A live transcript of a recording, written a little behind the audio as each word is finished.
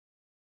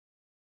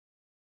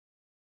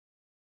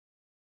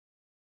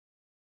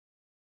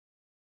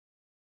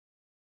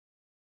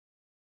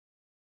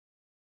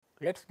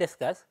Let us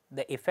discuss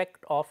the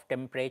effect of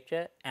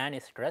temperature and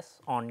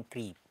stress on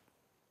creep.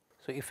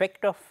 So,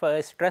 effect of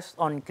stress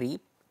on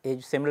creep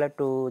is similar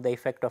to the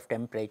effect of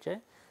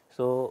temperature.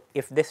 So,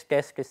 if this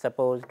test is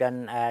suppose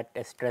done at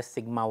a stress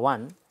sigma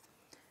 1,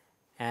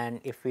 and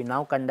if we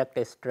now conduct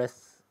a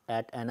stress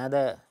at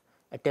another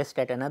a test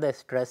at another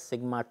stress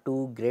sigma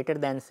 2 greater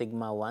than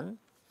sigma 1,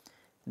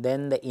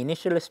 then the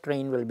initial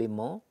strain will be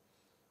more.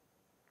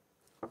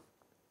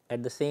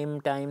 At the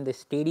same time, the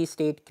steady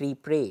state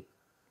creep rate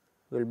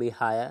will be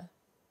higher,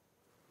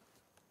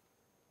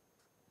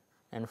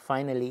 and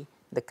finally,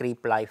 the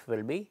creep life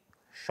will be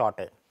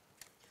shorter.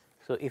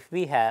 So, if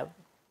we have,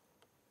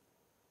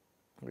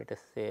 let us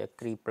say, a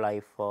creep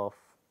life of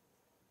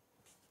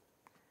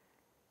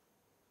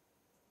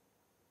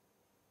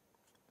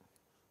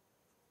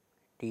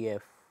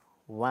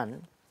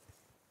Tf1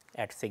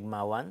 at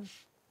sigma 1,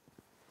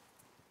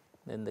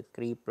 then the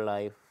creep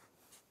life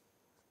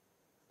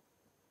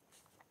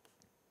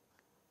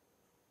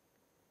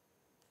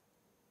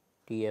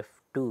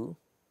Tf2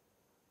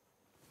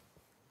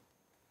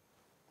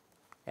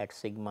 at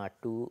sigma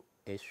 2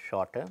 is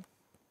shorter.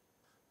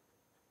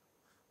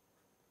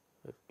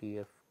 So,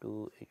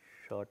 Tf2 is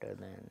shorter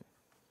than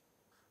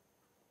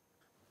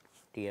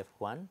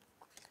Tf1,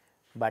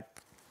 but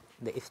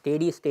the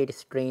steady state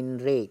strain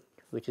rate,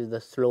 which is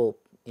the slope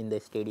in the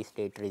steady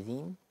state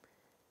regime,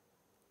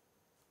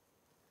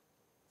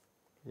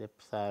 is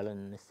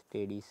epsilon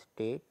steady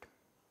state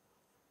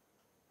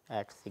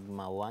at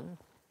sigma 1.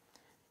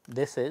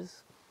 This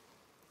is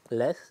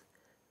less.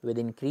 With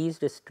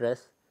increased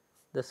stress,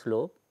 the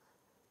slope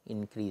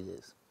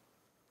increases.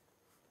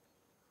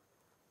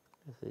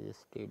 This is a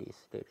steady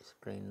state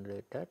strain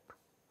rate at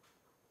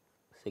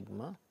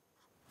sigma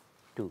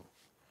 2.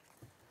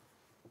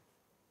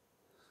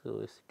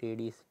 So,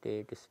 steady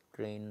state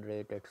strain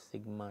rate at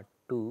sigma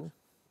 2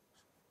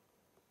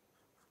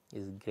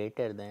 is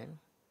greater than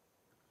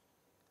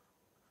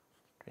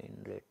strain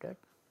rate at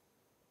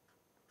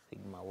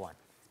sigma 1.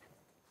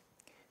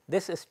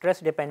 This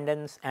stress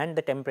dependence and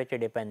the temperature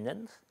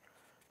dependence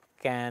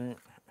can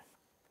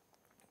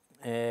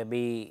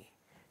be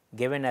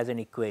given as an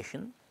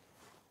equation.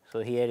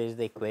 So, here is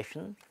the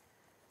equation: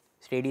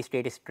 steady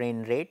state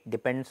strain rate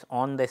depends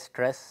on the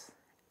stress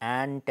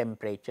and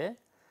temperature.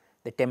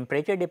 The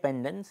temperature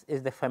dependence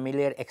is the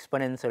familiar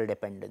exponential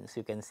dependence.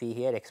 You can see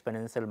here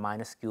exponential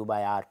minus q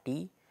by R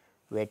T,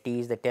 where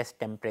T is the test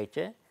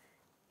temperature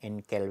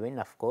in Kelvin.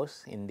 Of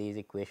course, in these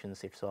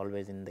equations it is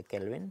always in the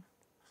Kelvin.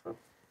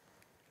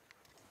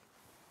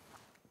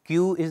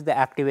 Q is the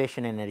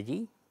activation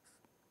energy.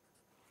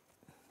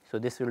 So,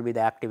 this will be the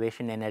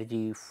activation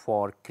energy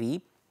for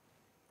creep,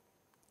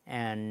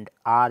 and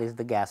R is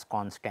the gas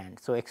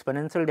constant. So,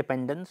 exponential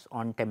dependence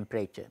on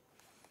temperature.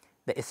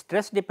 The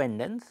stress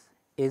dependence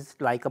is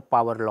like a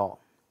power law.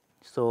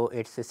 So,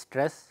 it is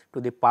stress to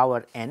the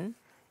power n,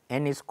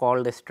 n is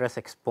called the stress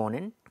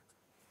exponent.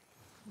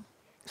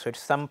 So, it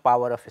is some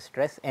power of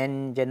stress,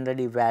 n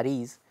generally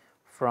varies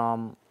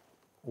from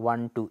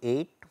 1 to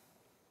 8.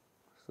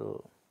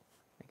 So,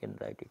 I can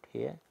write it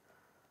here.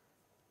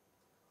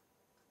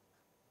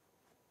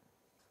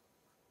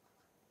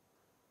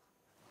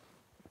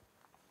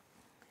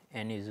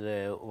 N is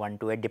 1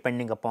 to 8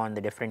 depending upon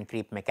the different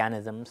creep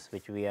mechanisms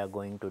which we are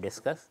going to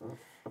discuss.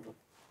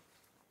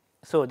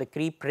 So, the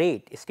creep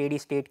rate, steady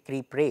state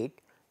creep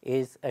rate,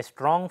 is a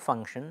strong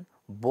function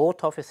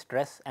both of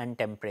stress and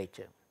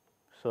temperature.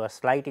 So, a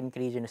slight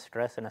increase in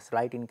stress and a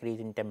slight increase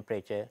in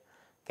temperature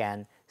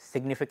can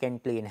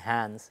significantly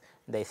enhance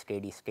the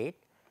steady state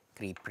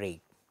creep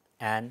rate,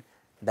 and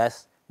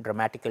thus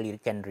dramatically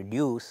can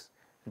reduce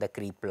the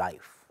creep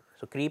life.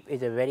 So, creep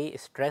is a very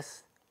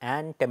stress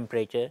and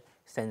temperature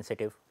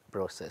sensitive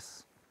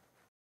process.